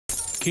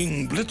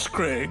King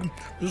Blitzkrieg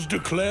has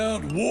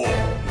declared war.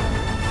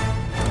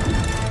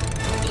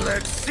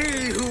 Let's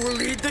see who will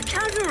lead the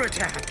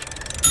counterattack.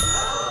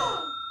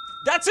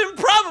 That's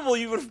improbable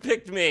you would have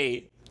picked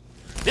me.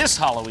 This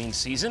Halloween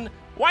season,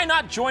 why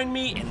not join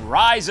me in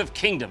Rise of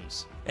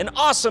Kingdoms, an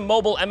awesome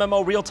mobile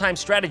MMO real-time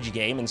strategy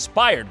game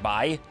inspired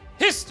by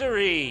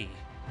history.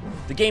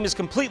 The game is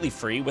completely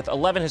free with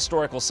 11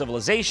 historical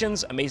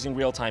civilizations, amazing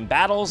real-time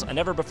battles, a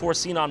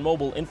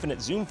never-before-seen-on-mobile infinite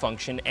zoom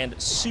function, and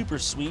super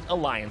sweet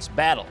alliance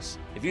battles.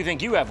 If you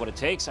think you have what it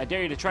takes, I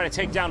dare you to try to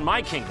take down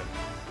my kingdom.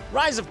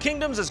 Rise of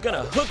Kingdoms is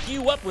gonna hook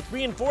you up with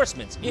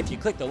reinforcements if you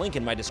click the link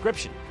in my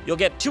description. You'll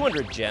get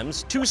 200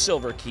 gems, 2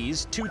 silver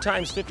keys, 2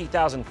 times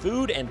 50,000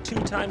 food, and 2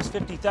 times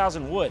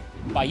 50,000 wood.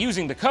 By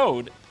using the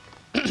code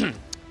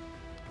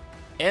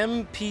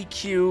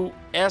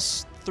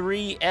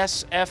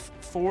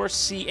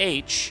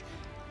MPQS3SF4CH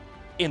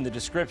in the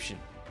description.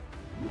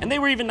 And they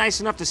were even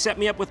nice enough to set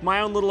me up with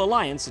my own little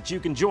alliance that you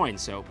can join,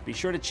 so be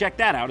sure to check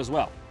that out as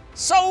well.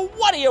 So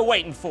what are you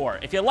waiting for?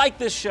 If you like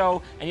this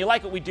show and you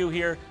like what we do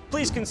here,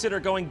 please consider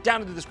going down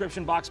to the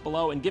description box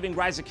below and giving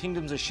Rise of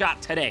Kingdoms a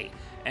shot today.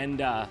 And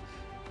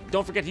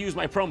don't forget to use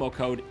my promo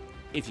code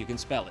if you can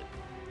spell it.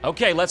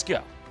 Okay, let's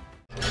go.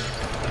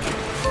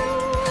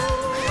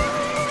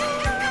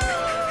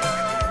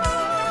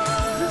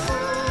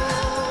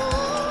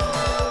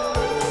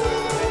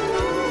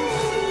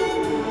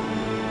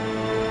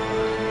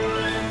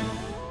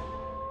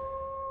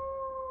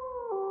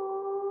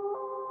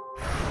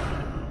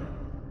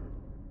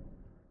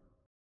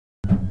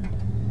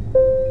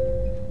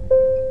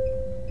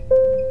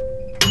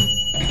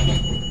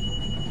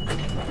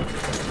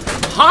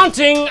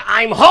 Haunting,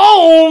 I'm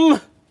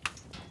home!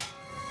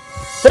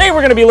 Today we're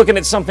going to be looking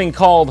at something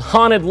called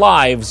Haunted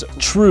Lives,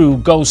 True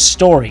Ghost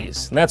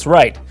Stories. And that's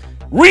right,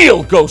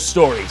 real ghost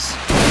stories.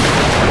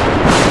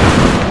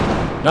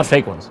 Not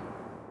fake ones.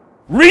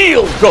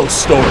 Real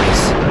ghost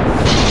stories.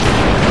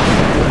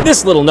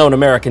 This little-known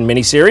American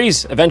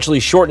miniseries, eventually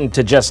shortened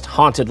to just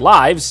Haunted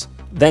Lives,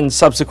 then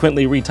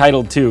subsequently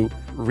retitled to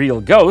Real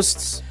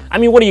Ghosts. I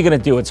mean, what are you gonna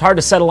do? It's hard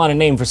to settle on a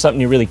name for something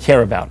you really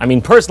care about. I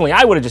mean, personally,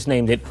 I would have just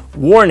named it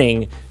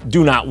Warning,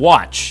 Do Not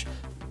Watch,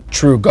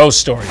 True Ghost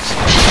Stories.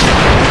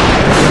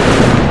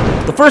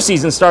 The first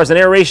season stars a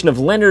narration of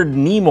Leonard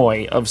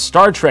Nimoy of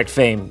Star Trek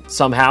fame,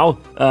 somehow,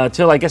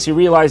 till I guess he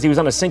realized he was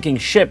on a sinking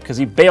ship because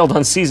he bailed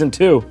on season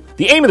 2.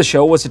 The aim of the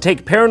show was to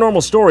take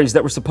paranormal stories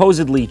that were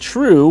supposedly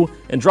true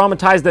and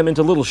dramatize them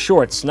into little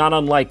shorts, not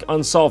unlike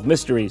Unsolved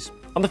Mysteries.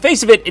 On the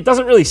face of it, it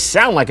doesn't really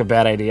sound like a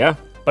bad idea.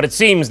 But it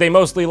seems they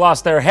mostly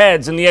lost their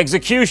heads in the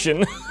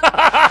execution.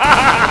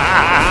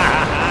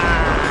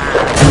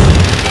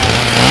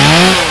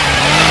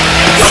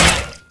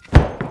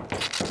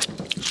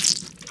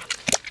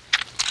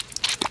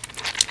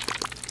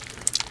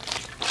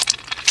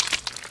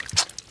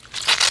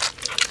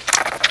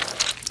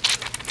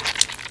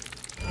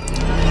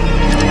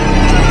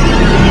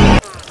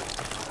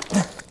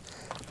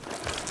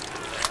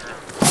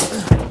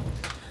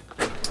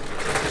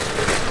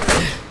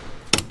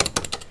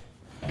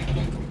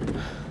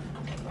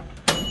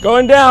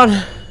 Going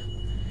down.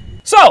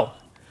 So,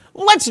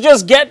 let's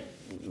just get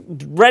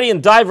ready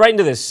and dive right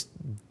into this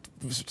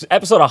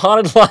episode of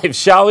Haunted Lives,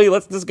 shall we?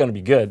 This is gonna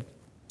be good.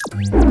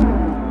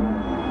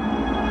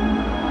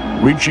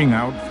 Reaching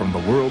out from the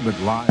world that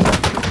lies.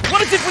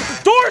 What is it with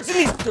the doors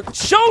in these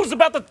shows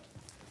about the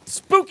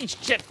spooky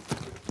shit?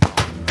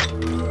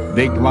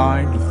 They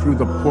glide through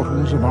the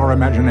portals of our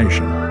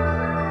imagination.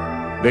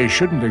 They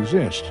shouldn't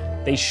exist.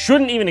 They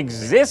shouldn't even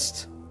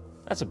exist?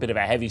 That's a bit of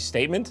a heavy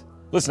statement.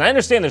 Listen, I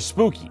understand they're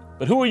spooky,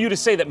 but who are you to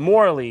say that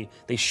morally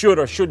they should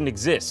or shouldn't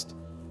exist?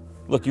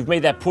 Look, you've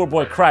made that poor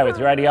boy cry with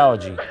your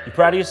ideology. You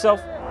proud of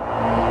yourself?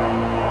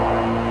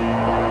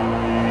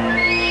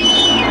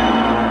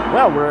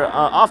 Well, we're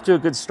off to a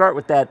good start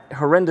with that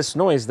horrendous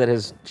noise that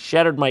has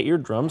shattered my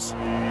eardrums.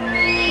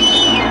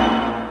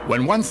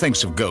 When one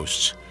thinks of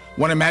ghosts,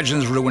 one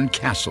imagines ruined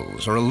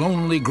castles or a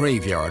lonely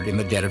graveyard in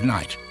the dead of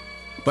night.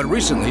 But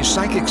recently,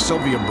 psychic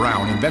Sylvia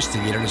Brown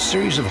investigated a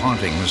series of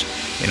hauntings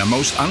in a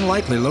most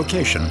unlikely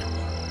location,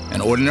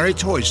 an ordinary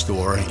toy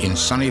store in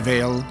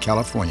Sunnyvale,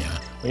 California.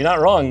 Well, you're not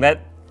wrong.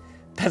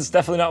 That's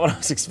definitely not what I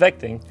was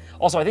expecting.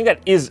 Also, I think that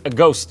is a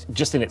ghost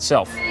just in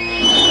itself.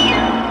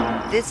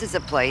 This is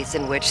a place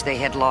in which they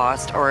had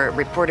lost, or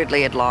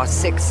reportedly had lost,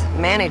 6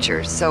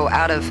 managers. So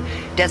out of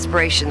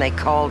desperation, they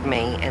called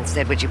me and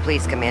said, would you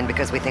please come in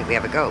because we think we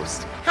have a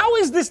ghost. How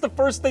is this the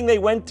first thing they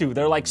went to?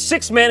 They're like,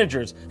 6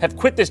 managers have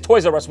quit this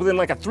Toys R Us within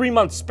like a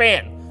 3-month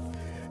span.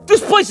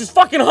 This place is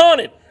fucking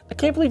haunted! I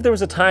can't believe there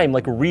was a time,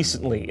 like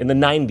recently, in the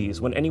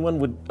 90s, when anyone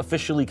would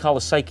officially call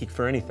a psychic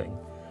for anything.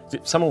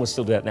 Someone would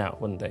still do that now,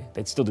 wouldn't they?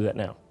 They'd still do that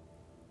now.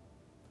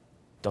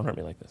 Don't hurt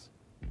me like this.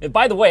 And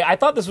by the way, I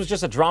thought this was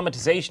just a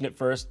dramatization at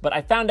first, but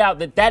I found out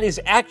that that is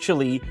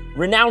actually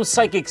renowned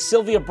psychic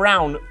Sylvia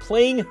Brown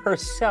playing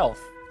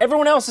herself.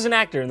 Everyone else is an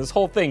actor in this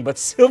whole thing, but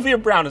Sylvia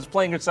Brown is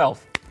playing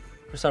herself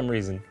for some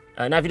reason.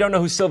 Now, if you don't know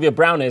who Sylvia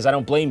Browne is, I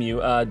don't blame you.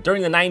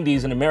 During the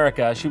 90s in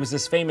America, she was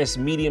this famous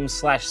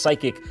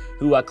medium/psychic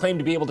who claimed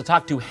to be able to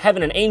talk to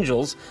heaven and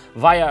angels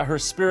via her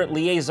spirit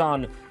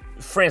liaison,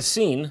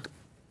 Francine.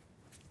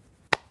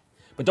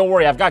 But don't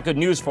worry, I've got good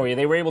news for you.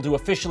 They were able to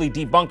officially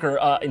debunk her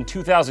in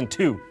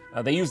 2002.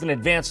 They used an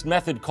advanced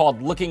method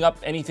called looking up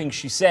anything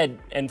she said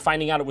and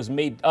finding out it was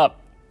made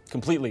up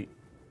completely.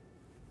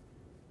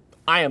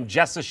 I am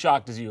just as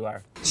shocked as you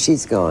are.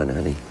 She's gone,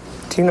 honey.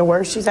 Do you know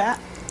where she's at?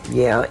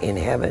 Yeah, in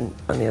heaven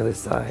on the other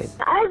side.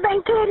 I've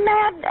been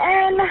kidnapped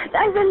and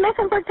I've been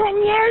missing for 10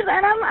 years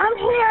and I'm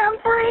here, I'm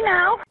free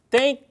now.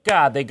 Thank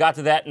God they got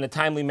to that in a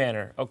timely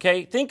manner,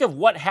 okay? Think of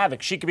what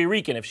havoc she could be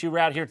wreaking if she were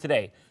out here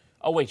today.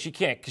 Oh wait, she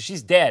can't, because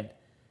she's dead.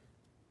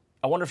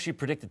 I wonder if she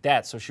predicted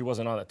that so she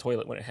wasn't on the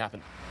toilet when it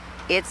happened.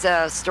 It's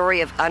a story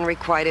of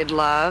unrequited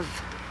love,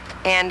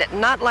 and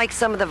not like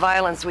some of the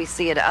violence we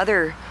see at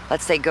other,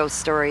 let's say, ghost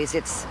stories.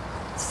 It's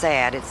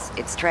sad,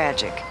 it's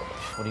tragic.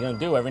 What are you gonna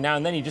do? Every now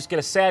and then you just get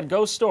a sad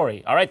ghost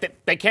story. All right,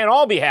 they can't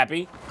all be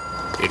happy.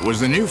 It was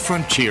the new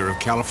frontier of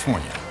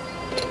California.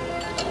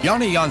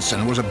 Yanni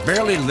Janssen was a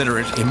barely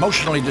literate,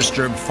 emotionally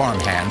disturbed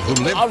farmhand who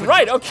lived... All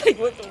right, okay,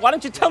 why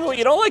don't you tell me what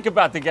you don't like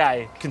about the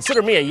guy?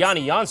 Consider me a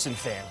Yanni Janssen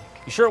fan.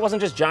 You sure it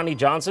wasn't just Johnny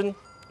Johnson?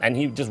 And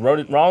he just wrote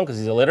it wrong because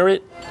he's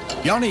illiterate?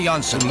 Yanni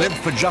Janssen lived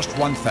for just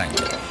one thing,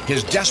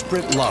 his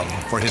desperate love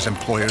for his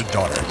employer's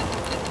daughter.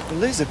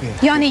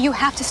 Elizabeth. Yanni, you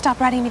have to stop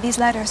writing me these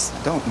letters.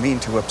 Don't mean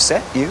to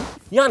upset you.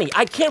 Yanni,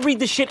 I can't read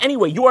this shit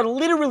anyway. You are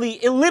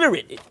literally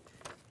illiterate.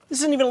 This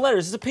isn't even a letter.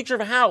 This is a picture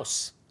of a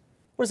house.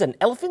 What is that, an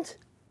elephant?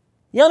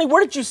 Yanni,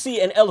 where did you see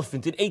an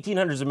elephant in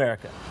 1800s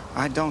America?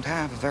 I don't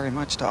have very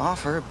much to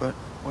offer, but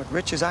what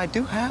riches I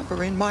do have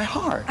are in my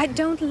heart. I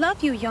don't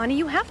love you, Yanni.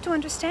 You have to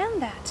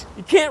understand that.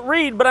 You can't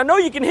read, but I know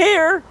you can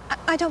hear.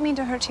 I don't mean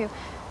to hurt you,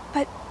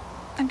 but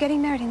I'm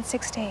getting married in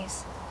 6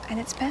 days, and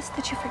it's best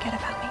that you forget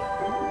about me.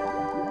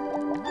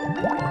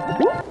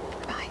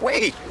 Bye.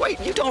 Wait,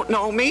 you don't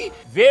know me.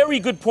 Very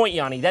good point,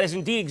 Yanni. That is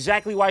indeed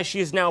exactly why she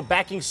is now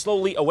backing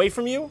slowly away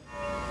from you.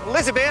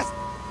 Elizabeth,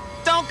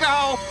 don't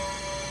go.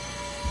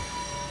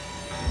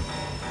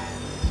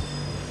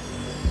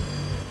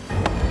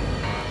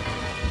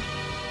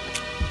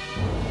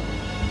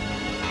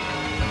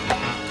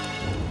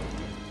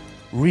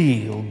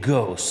 Real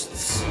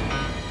ghosts.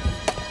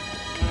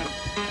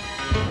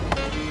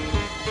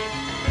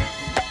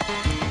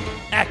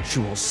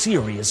 Actual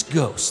serious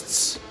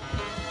ghosts.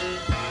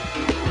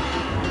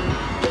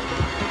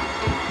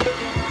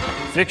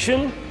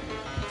 Fiction?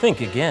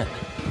 Think again.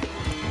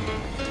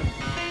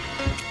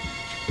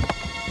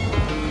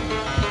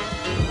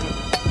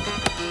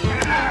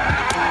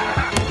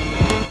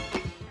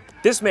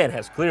 This man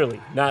has clearly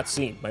not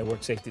seen my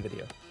work safety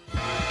video.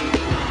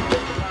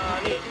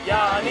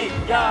 Yanni,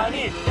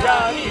 Yanni,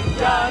 Yanni,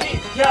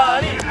 Yanni,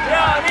 Yanni,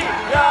 Yanni, Yanni,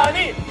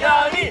 Yanni,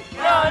 Yanni,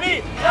 Yanni,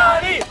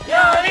 Yanni,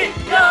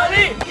 Yanni,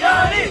 Yanni,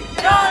 Yanni,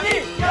 Yanni,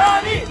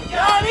 Yanni,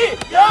 Yanni,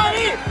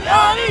 Yanni,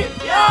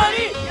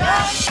 Yanni,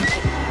 Yanni.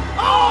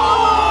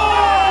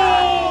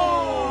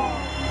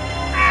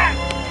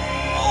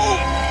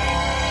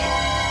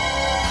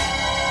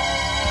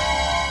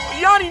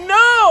 Yanni,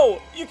 no!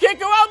 You can't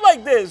go out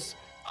like this.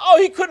 Oh,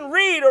 he couldn't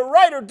read or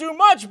write or do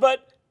much,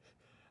 but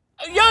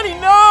Yanni,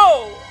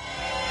 no!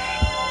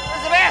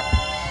 Elizabeth,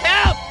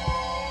 help!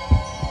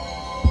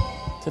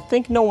 To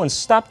think no one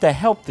stopped to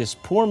help this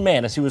poor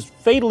man as he was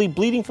fatally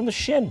bleeding from the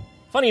shin.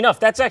 Funny enough,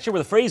 that's actually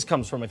where the phrase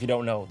comes from, if you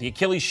don't know. The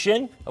Achilles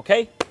shin,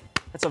 okay?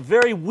 That's a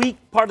very weak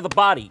part of the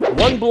body.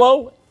 One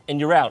blow, and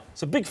you're out.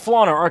 It's a big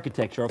flaw in our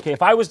architecture, okay?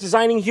 If I was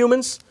designing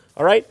humans,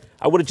 all right,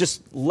 I would have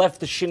just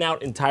left the shin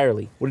out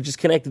entirely. Would have just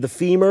connected the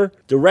femur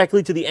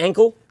directly to the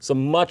ankle. It's a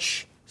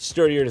much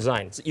sturdier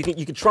design. So you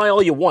can try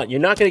all you want. You're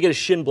not going to get a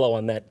shin blow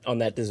on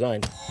that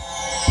design.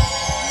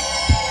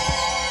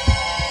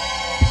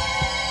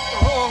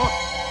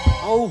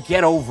 Oh,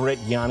 get over it,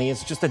 Yanni.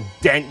 It's just a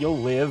dent. You'll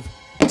live.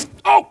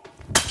 Oh!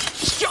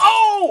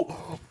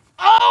 Oh!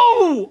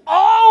 Oh!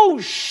 Oh!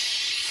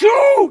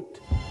 Shoot!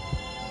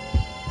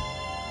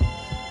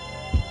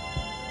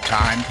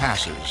 Time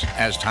passes,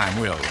 as time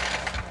will.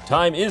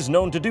 Time is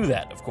known to do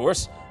that, of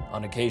course,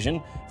 on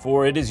occasion,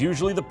 for it is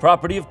usually the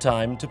property of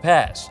time to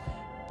pass.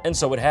 And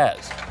so it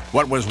has.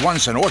 What was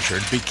once an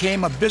orchard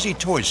became a busy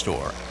toy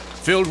store,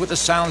 filled with the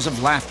sounds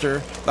of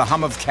laughter, the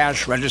hum of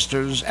cash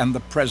registers, and the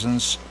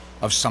presence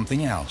of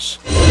something else.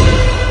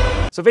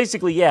 So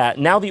basically, yeah,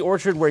 now the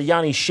orchard where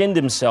Yanni shinned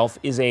himself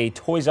is a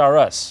Toys R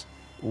Us.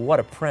 What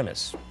a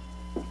premise.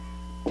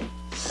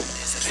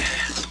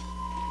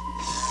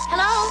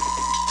 Hello?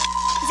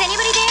 Is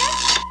anybody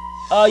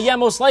there? Yeah,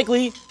 most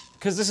likely,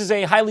 because this is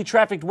a highly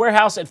trafficked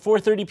warehouse at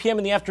 4:30 p.m.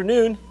 in the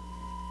afternoon.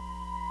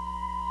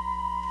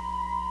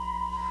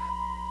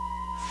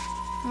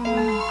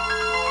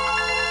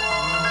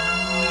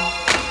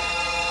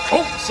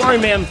 Oh, sorry,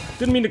 ma'am.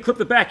 Didn't mean to clip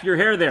the back of your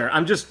hair there.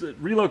 I'm just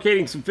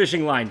relocating some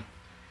fishing line.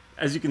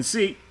 As you can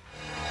see.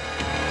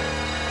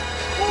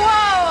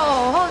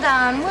 Whoa, hold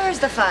on. Where's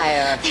the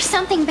fire? There's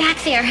something back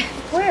there.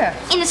 Where?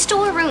 In the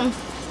storeroom.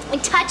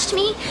 and touched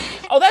me.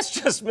 Oh, that's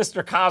just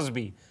Mr.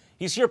 Cosby.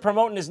 He's here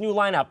promoting his new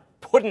lineup,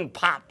 Puddin'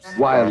 Pops.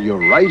 While your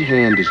right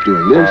hand is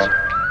doing this,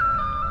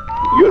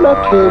 your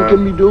left hand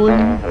can be doing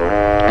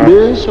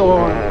this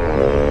or,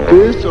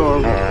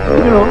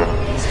 you know.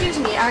 Excuse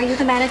me, are you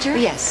the manager?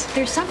 Yes.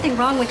 There's something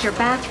wrong with your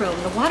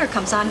bathroom. The water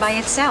comes on by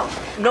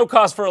itself. No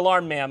cause for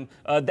alarm, ma'am.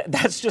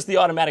 That's just the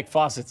automatic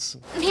faucets.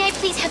 May I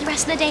please have the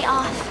rest of the day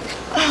off?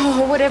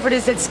 Oh, whatever it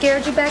is that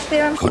scared you back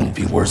there. Couldn't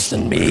be worse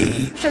than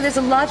me. I'm sure there's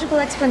a logical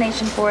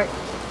explanation for it.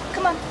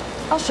 Come on,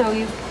 I'll show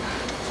you.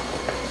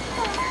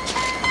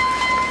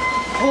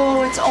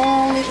 Oh, it's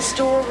only the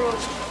storeroom.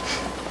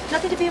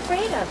 Nothing to be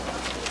afraid of.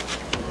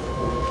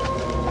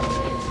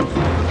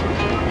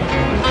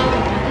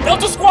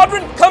 Delta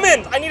Squadron, come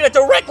in! I need a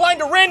direct line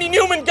to Randy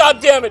Newman,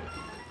 goddammit!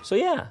 So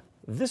yeah,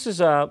 this is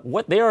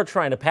what they are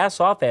trying to pass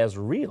off as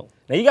real.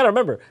 Now you gotta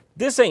remember,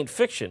 this ain't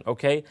fiction,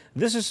 okay?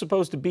 This is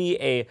supposed to be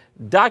a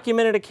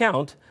documented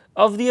account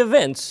of the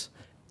events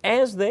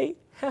as they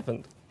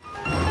happened.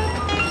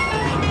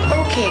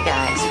 Okay,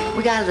 guys,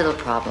 we got a little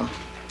problem.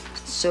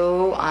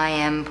 So I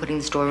am putting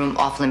the storeroom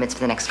off limits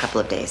for the next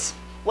couple of days.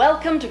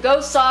 Welcome to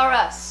Ghosts R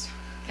Us.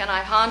 Can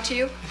I haunt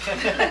you?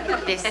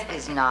 This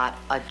is not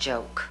a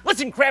joke.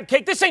 Listen, Crab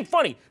Cake, this ain't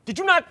funny. Did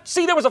you not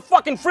see there was a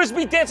fucking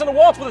frisbee dancing the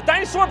waltz with a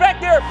dinosaur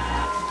back there?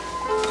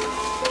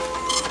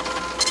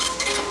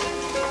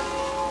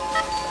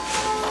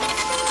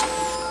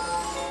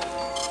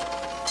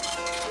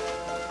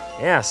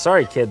 Yeah,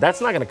 sorry, kid.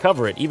 That's not gonna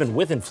cover it, even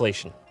with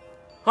inflation.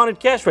 Haunted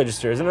cash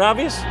register, isn't it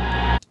obvious?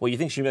 Well, you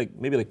think she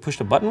maybe pushed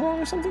a button wrong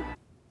or something?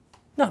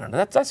 No,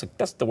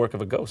 that's the work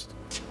of a ghost.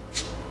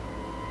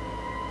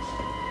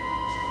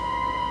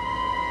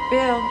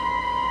 Bill.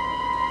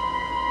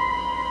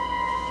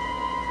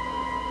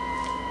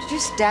 Did you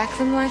stack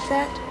them like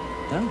that?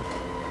 No.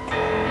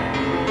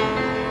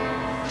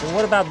 And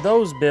what about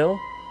those, Bill?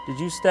 Did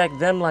you stack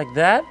them like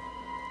that?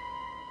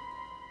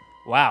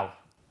 Wow.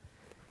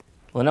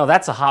 Well, no,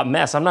 that's a hot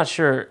mess. I'm not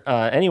sure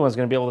anyone's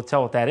going to be able to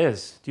tell what that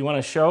is. Do you want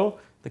to show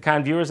the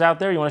kind viewers out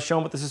there? You want to show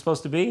them what this is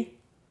supposed to be?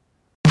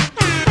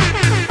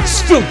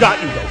 Still got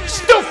you, though.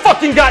 Still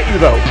fucking got you,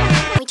 though.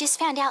 We just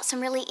found out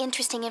some really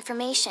interesting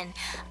information.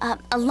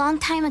 A long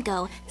time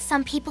ago,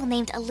 some people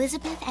named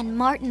Elizabeth and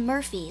Martin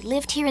Murphy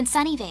lived here in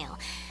Sunnyvale.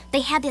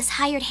 They had this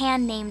hired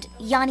hand named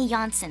Yanni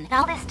Janssen.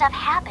 All this stuff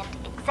happened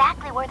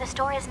exactly where the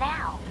store is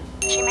now.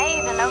 She may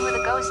even know who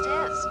the ghost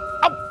is.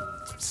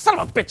 Oh, son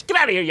of a bitch. Get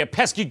out of here, you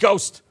pesky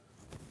ghost.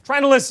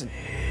 Trying to listen.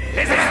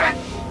 Elizabeth!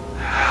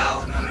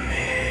 Help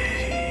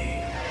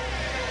me.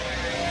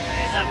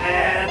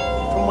 Elizabeth!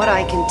 From what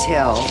I can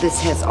tell, this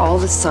has all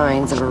the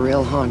signs of a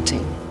real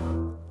haunting.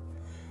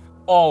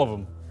 All of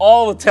them.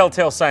 All the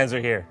telltale signs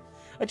are here.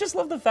 I just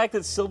love the fact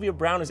that Sylvia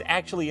Browne is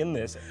actually in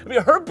this. I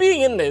mean, her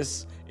being in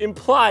this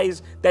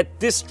implies that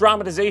this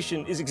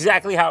dramatization is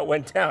exactly how it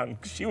went down.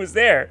 She was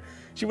there.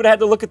 She would have had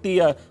to look at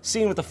the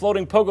scene with the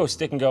floating pogo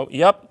stick and go,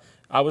 yep,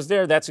 I was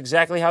there. That's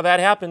exactly how that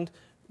happened.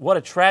 What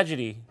a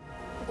tragedy.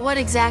 What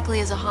exactly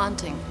is a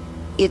haunting?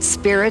 It's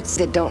spirits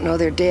that don't know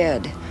they're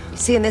dead.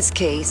 See, in this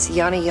case,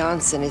 Yanni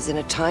Janssen is in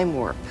a time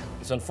warp.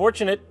 It's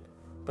unfortunate,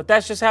 but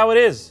that's just how it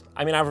is.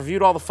 I mean, I've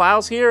reviewed all the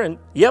files here, and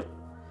yep,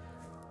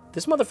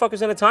 this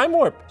motherfucker's in a time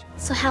warp.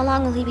 So how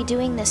long will he be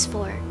doing this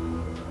for?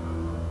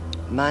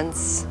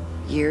 Months,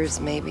 years,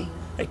 maybe.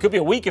 It could be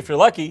a week if you're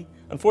lucky.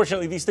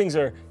 Unfortunately, these things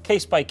are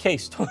case by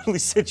case, totally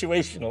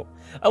situational.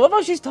 I love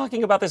how she's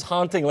talking about this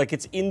haunting like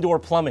it's indoor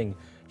plumbing.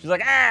 She's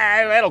like,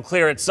 that'll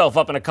clear itself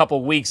up in a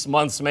couple weeks,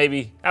 months,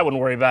 maybe. I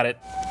wouldn't worry about it.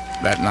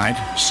 That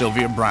night,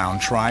 Sylvia Browne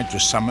tried to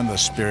summon the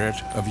spirit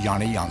of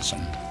Yanni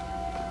Janssen.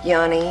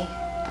 Yanni,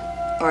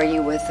 are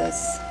you with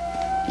us?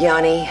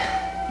 Yanni,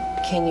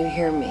 can you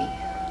hear me?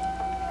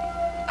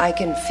 I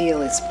can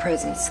feel his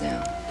presence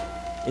now.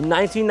 In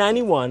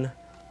 1991,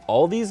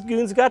 all these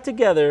goons got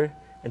together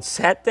and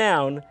sat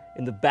down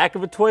in the back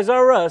of a Toys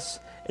R Us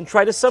and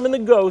tried to summon the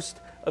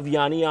ghost of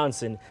Yanni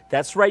Janssen.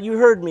 That's right, you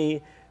heard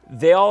me.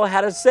 They all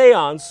had a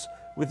seance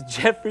with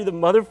Jeffrey the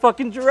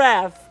motherfucking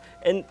giraffe,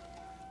 and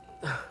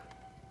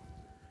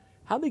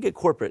how'd they get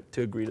corporate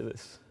to agree to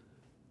this?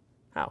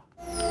 How?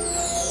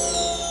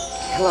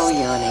 Hello,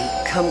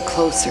 Yanni. Come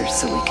closer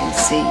so we can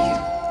see you.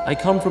 I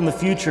come from the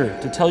future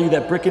to tell you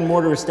that brick and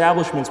mortar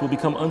establishments will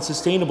become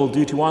unsustainable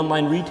due to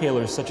online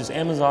retailers such as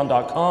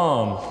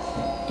Amazon.com.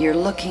 You're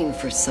looking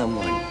for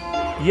someone.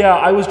 Yeah,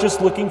 I was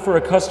just looking for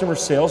a customer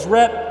sales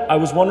rep. I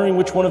was wondering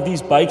which one of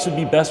these bikes would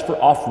be best for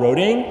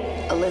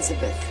off-roading.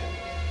 Elizabeth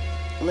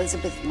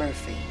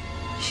Murphy.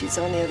 She's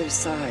on the other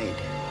side.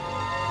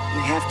 You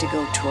have to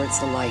go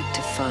towards the light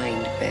to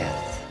find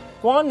Beth.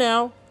 Go on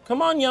now.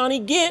 Come on, Yanni,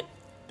 get.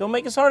 Don't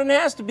make it harder than it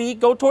has to be.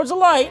 Go towards the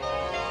light.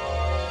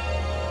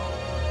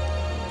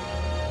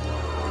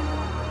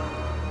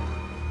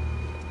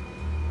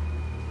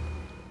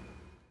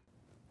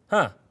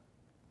 Huh.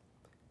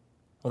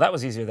 Well, that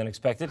was easier than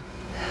expected.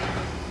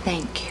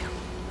 Thank you.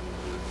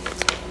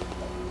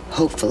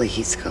 Hopefully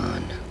he's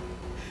gone.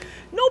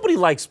 Nobody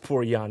Nobody likes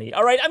poor Yanni,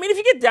 all right? I mean, if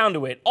you get down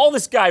to it, all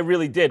this guy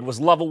really did was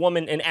love a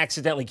woman and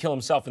accidentally kill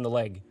himself in the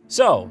leg.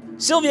 So,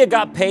 Sylvia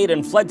got paid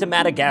and fled to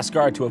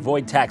Madagascar to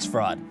avoid tax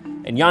fraud.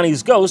 And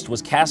Yanni's ghost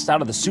was cast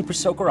out of the Super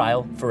Soaker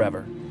Isle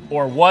forever.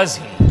 Or was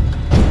he?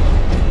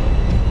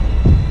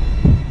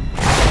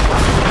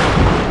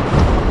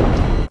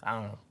 I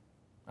don't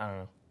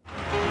know.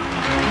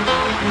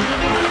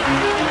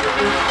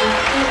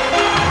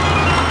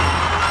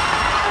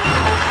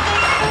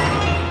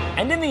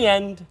 And in the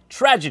end,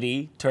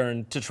 tragedy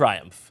turned to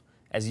triumph,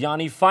 as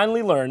Yanni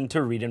finally learned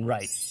to read and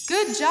write.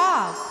 Good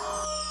job.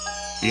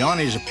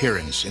 Yanni's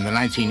appearance in the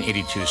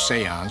 1982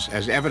 seance,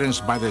 as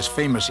evidenced by this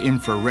famous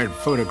infrared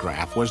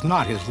photograph, was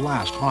not his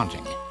last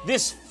haunting.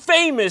 This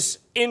famous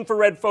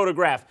infrared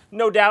photograph.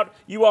 No doubt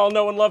you all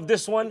know and love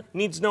this one.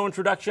 Needs no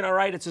introduction, all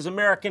right? It's as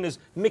American as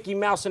Mickey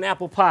Mouse and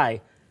apple pie.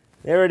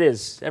 There it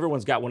is.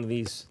 Everyone's got one of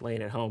these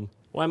laying at home.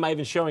 Why am I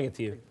even showing it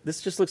to you?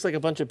 This just looks like a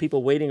bunch of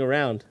people waiting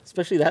around,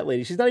 especially that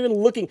lady. She's not even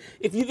looking.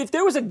 If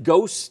there was a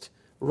ghost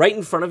right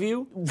in front of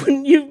you,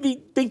 wouldn't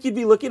you think you'd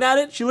be looking at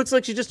it? She looks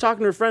like she's just talking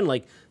to her friend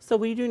like, so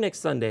what do you do next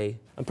Sunday?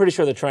 I'm pretty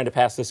sure they're trying to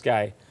pass this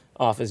guy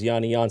off as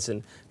Yanni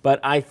Janssen.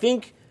 But I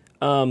think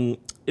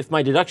if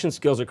my deduction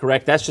skills are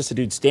correct, that's just a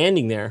dude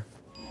standing there.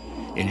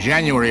 In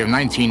January of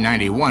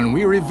 1991,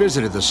 we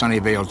revisited the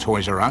Sunnyvale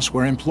Toys R Us,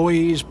 where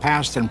employees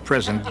past and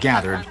present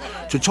gathered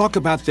to talk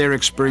about their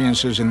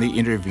experiences in the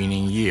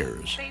intervening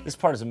years. This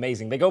part is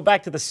amazing. They go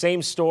back to the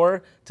same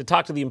store to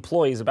talk to the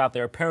employees about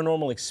their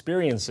paranormal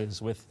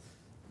experiences with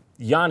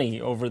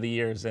Yanni over the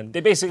years, and they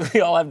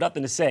basically all have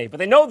nothing to say. But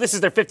they know this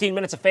is their 15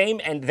 minutes of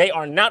fame, and they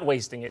are not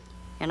wasting it.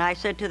 And I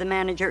said to the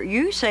manager,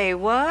 "You say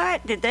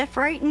what? Did that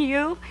frighten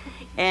you?"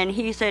 And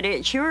he said,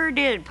 "It sure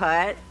did,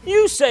 Put."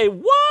 You say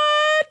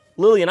what?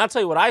 Lillian, I'll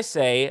tell you what I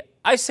say.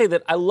 I say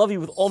that I love you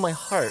with all my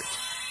heart.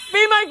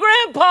 Be my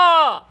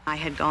grandpa! I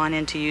had gone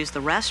in to use the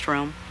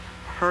restroom,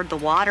 heard the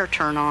water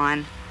turn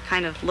on,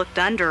 kind of looked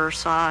under,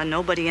 saw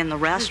nobody in the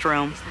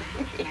restroom.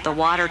 The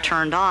water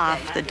turned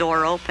off, the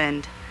door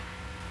opened,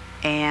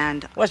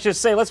 and... Let's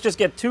just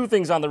get two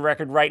things on the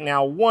record right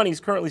now. One,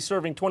 he's currently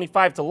serving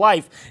 25 to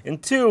life,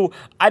 and two,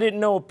 I didn't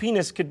know a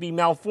penis could be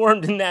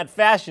malformed in that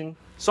fashion.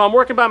 So I'm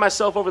working by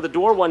myself over the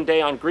door one day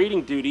on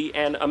greeting duty,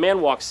 and a man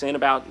walks in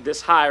about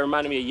this high,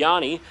 reminded me of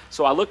Yanni.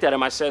 So I looked at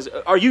him, I says,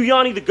 "Are you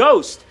Yanni the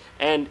ghost?"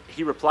 And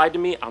he replied to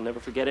me, I'll never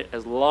forget it,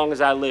 as long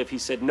as I live. He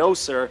said, "No,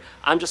 sir,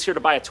 I'm just here to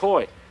buy a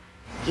toy."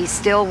 He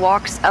still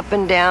walks up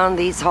and down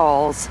these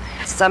halls.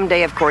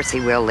 Someday, of course, he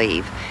will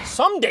leave.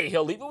 Someday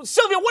he'll leave?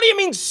 Sylvia, what do you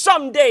mean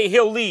someday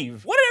he'll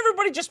leave? What did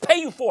everybody just pay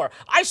you for?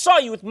 I saw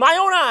you with my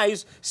own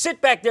eyes sit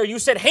back there. You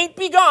said, "Hain't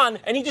be gone,"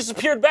 and he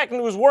disappeared back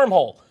into his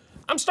wormhole.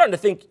 I'm starting to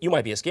think you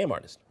might be a scam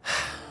artist.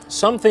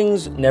 Some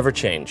things never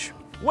change.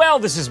 Well,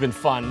 this has been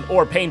fun,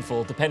 or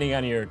painful, depending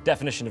on your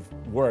definition of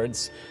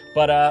words,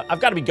 but I've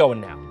got to be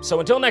going now.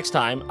 So until next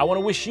time, I want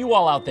to wish you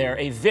all out there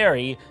a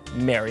very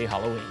Merry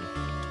Halloween.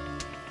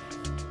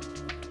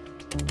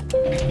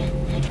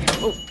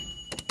 Oh.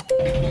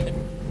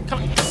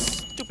 Come on,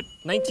 stupid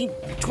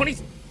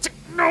 1920s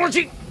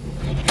technology!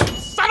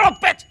 Son of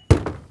a bitch!